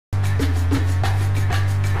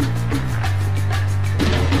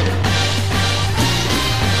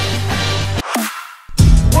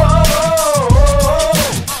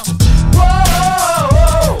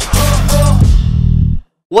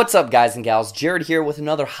What's up, guys and gals? Jared here with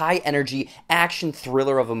another high-energy action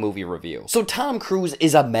thriller of a movie review. So Tom Cruise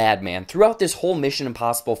is a madman. Throughout this whole Mission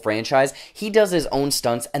Impossible franchise, he does his own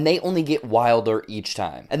stunts and they only get wilder each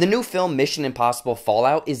time. And the new film Mission Impossible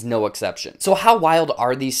Fallout is no exception. So how wild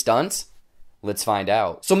are these stunts? Let's find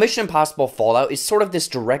out. So Mission Impossible Fallout is sort of this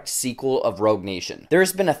direct sequel of Rogue Nation. There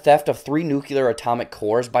has been a theft of 3 nuclear atomic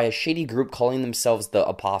cores by a shady group calling themselves the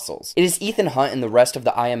Apostles. It is Ethan Hunt and the rest of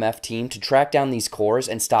the IMF team to track down these cores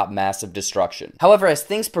and stop massive destruction. However, as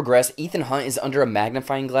things progress, Ethan Hunt is under a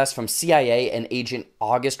magnifying glass from CIA and Agent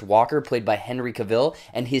August Walker, played by Henry Cavill,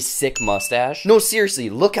 and his sick mustache. No,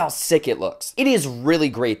 seriously, look how sick it looks. It is really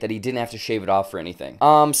great that he didn't have to shave it off for anything.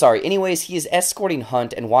 Sorry. Anyways, he is escorting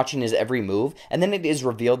Hunt and watching his every move, and then it is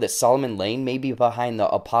revealed that Solomon Lane may be behind the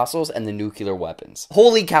Apostles and the nuclear weapons.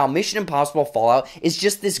 Holy cow, Mission Impossible Fallout is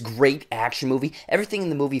just this great action movie. Everything in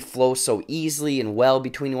the movie flows so easily and well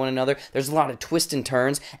between one another. There's a lot of twists and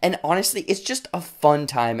turns, and honestly, it's just a fun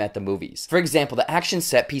time at the movies. For example, the action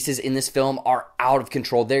set pieces in this film are out of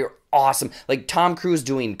control. They're awesome. Like Tom Cruise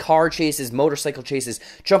doing car chases, motorcycle chases,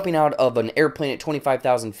 jumping out of an airplane at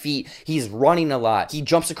 25,000 feet. He's running a lot. He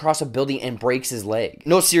jumps across a building and breaks his leg.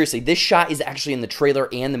 No, seriously, this shot is actually in the trailer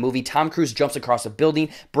and the movie. Tom Cruise jumps across a building,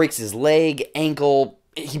 breaks his leg, ankle,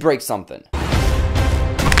 he breaks something.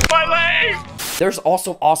 My leg! There's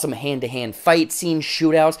also awesome hand-to-hand fight scenes,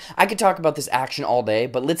 shootouts. I could talk about this action all day,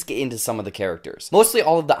 but let's get into some of the characters. Mostly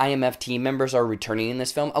all of the IMF team members are returning in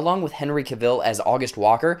this film, along with Henry Cavill as August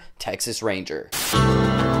Walker, Texas Ranger.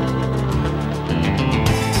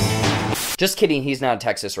 Just kidding, he's not a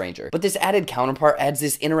Texas Ranger. But this added counterpart adds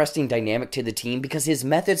this interesting dynamic to the team because his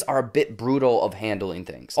methods are a bit brutal of handling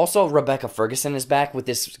things. Also, Rebecca Ferguson is back with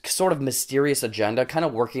this sort of mysterious agenda, kind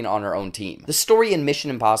of working on her own team. The story in Mission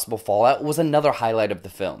Impossible Fallout was another highlight of the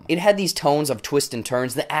film. It had these tones of twists and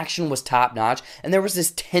turns, the action was top-notch, and there was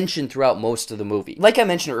this tension throughout most of the movie. Like I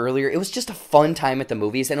mentioned earlier, it was just a fun time at the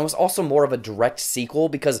movies, and it was also more of a direct sequel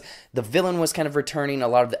because the villain was kind of returning, a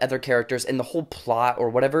lot of the other characters, and the whole plot or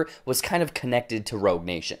whatever was kind of connected to Rogue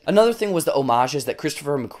Nation. Another thing was the homages that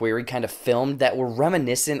Christopher McQuarrie kind of filmed that were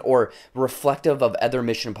reminiscent or reflective of other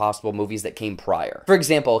Mission Impossible movies that came prior. For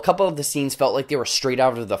example, a couple of the scenes felt like they were straight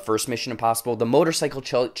out of the first Mission Impossible. The motorcycle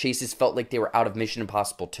chases felt like they were out of Mission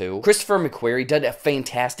Impossible 2. Christopher McQuarrie did a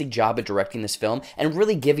fantastic job at directing this film and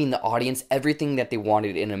really giving the audience everything that they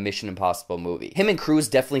wanted in a Mission Impossible movie. Him and Cruise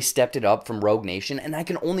definitely stepped it up from Rogue Nation, and I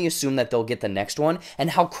can only assume that they'll get the next one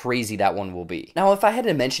and how crazy that one will be. Now, if I had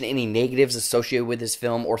to mention any negatives associated with this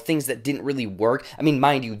film or things that didn't really work, I mean,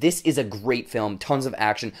 mind you, this is a great film, tons of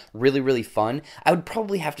action, really fun. I would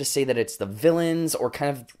probably have to say that it's the villains or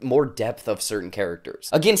kind of more depth of certain characters.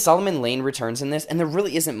 Again, Solomon Lane returns in this, and there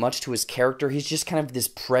really isn't much to his character. He's just kind of this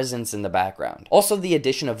presence in the background. Also, the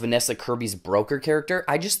addition of Vanessa Kirby's broker character,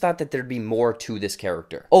 I just thought that there'd be more to this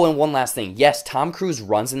character. Oh, and one last thing. Yes, Tom Cruise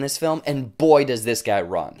runs in this film, and boy, does this guy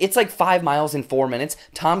run. It's like 5 miles in 4 minutes.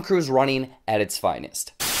 Tom Cruise running at its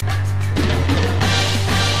finest.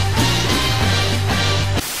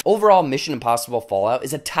 Overall, Mission Impossible Fallout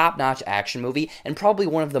is a top-notch action movie and probably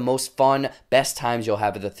one of the most fun, best times you'll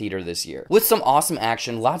have at the theater this year. With some awesome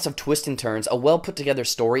action, lots of twists and turns, a well-put-together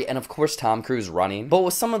story, and of course Tom Cruise running, but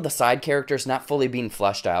with some of the side characters not fully being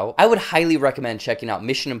fleshed out, I would highly recommend checking out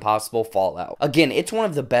Mission Impossible Fallout. Again, it's one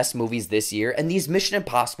of the best movies this year, and these Mission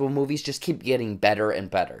Impossible movies just keep getting better and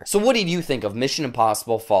better. So what did you think of Mission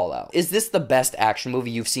Impossible Fallout? Is this the best action movie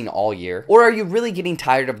you've seen all year? Or are you really getting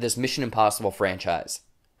tired of this Mission Impossible franchise?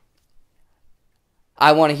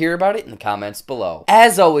 I want to hear about it in the comments below.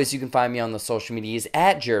 As always, you can find me on the social medias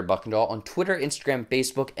at Jared Buckendahl on Twitter, Instagram,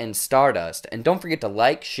 Facebook, and Stardust. And don't forget to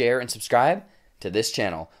like, share, and subscribe to this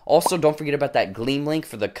channel. Also, don't forget about that Gleam link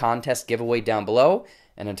for the contest giveaway down below.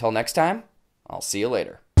 And until next time, I'll see you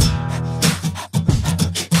later.